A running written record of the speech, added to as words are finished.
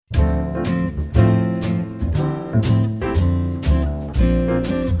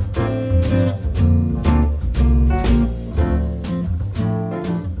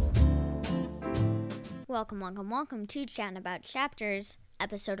Welcome to Chatting About Chapters,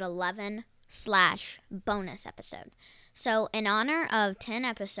 episode 11/bonus episode. So, in honor of 10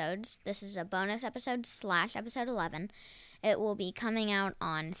 episodes, this is a bonus episode / episode 11. It will be coming out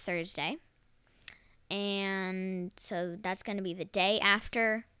on Thursday. And so that's going to be the day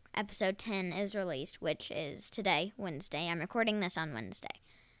after episode 10 is released, which is today, Wednesday. I'm recording this on Wednesday.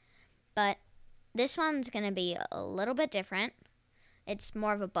 But this one's going to be a little bit different. It's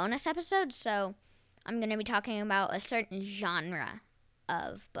more of a bonus episode, so I'm going to be talking about a certain genre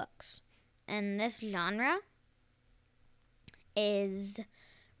of books. And this genre is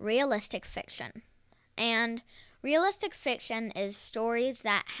realistic fiction. And realistic fiction is stories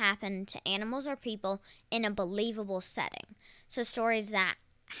that happen to animals or people in a believable setting. So stories that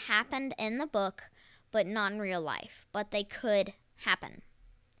happened in the book, but not in real life, but they could happen.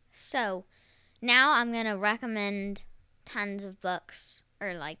 So now I'm going to recommend tons of books,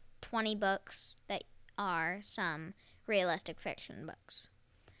 or like 20 books that are some realistic fiction books.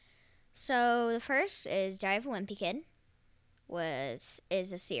 So the first is Diary of a Wimpy Kid, is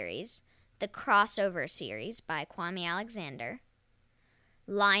a series. The Crossover series by Kwame Alexander.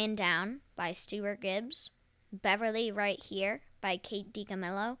 Lying Down by Stuart Gibbs. Beverly Right Here by Kate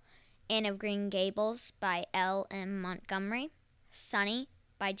DiCamillo. Anne of Green Gables by L. M. Montgomery. Sunny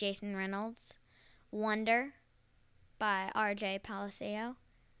by Jason Reynolds. Wonder by R.J. Palacio.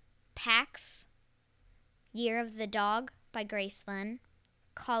 Pax, Year of the Dog by Grace Lynn.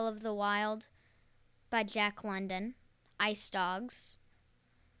 Call of the Wild by Jack London. Ice Dogs,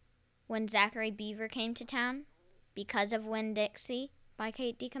 When Zachary Beaver Came to Town, Because of Winn-Dixie by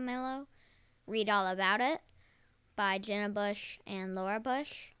Kate DiCamillo. Read All About It by Jenna Bush and Laura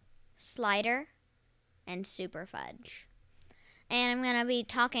Bush. Slider, and Super Fudge. And I'm going to be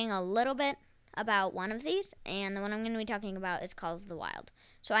talking a little bit about one of these, and the one I'm going to be talking about is Call of the Wild.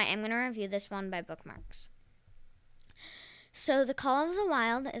 So I am going to review this one by bookmarks. So The Call of the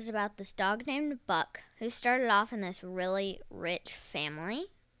Wild is about this dog named Buck who started off in this really rich family,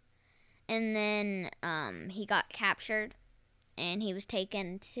 and then he got captured, and he was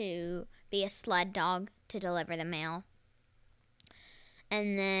taken to be a sled dog to deliver the mail.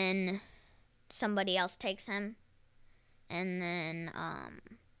 And then somebody else takes him, and then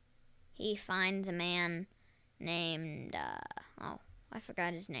he finds a man named, I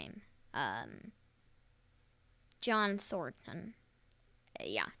forgot his name. John Thornton.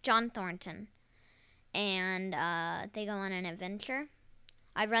 John Thornton. And they go on an adventure.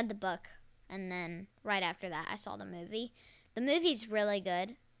 I read the book, and then right after that I saw the movie. The movie's really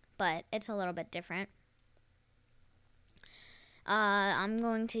good, but it's a little bit different. I'm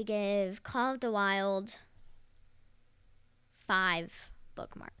going to give Call of the Wild 5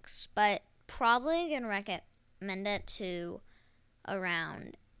 bookmarks, but probably going to recommend it to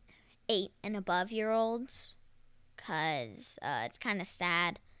around 8 and above year olds, because it's kind of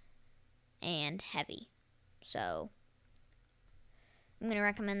sad and heavy. So I'm going to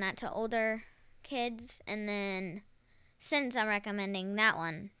recommend that to older kids, and then since I'm recommending that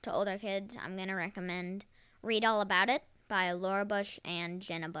one to older kids, I'm going to recommend Read All About It by Laura Bush and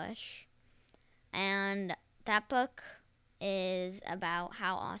Jenna Bush. And that book is about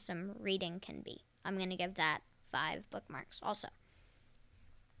how awesome reading can be. I'm going to give that 5 bookmarks also.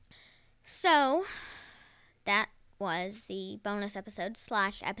 So that was the bonus episode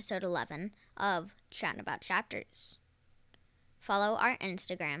 / episode 11 of Chatting About Chapters. Follow our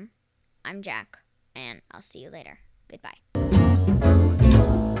Instagram. I'm Jack, and I'll see you later. Goodbye.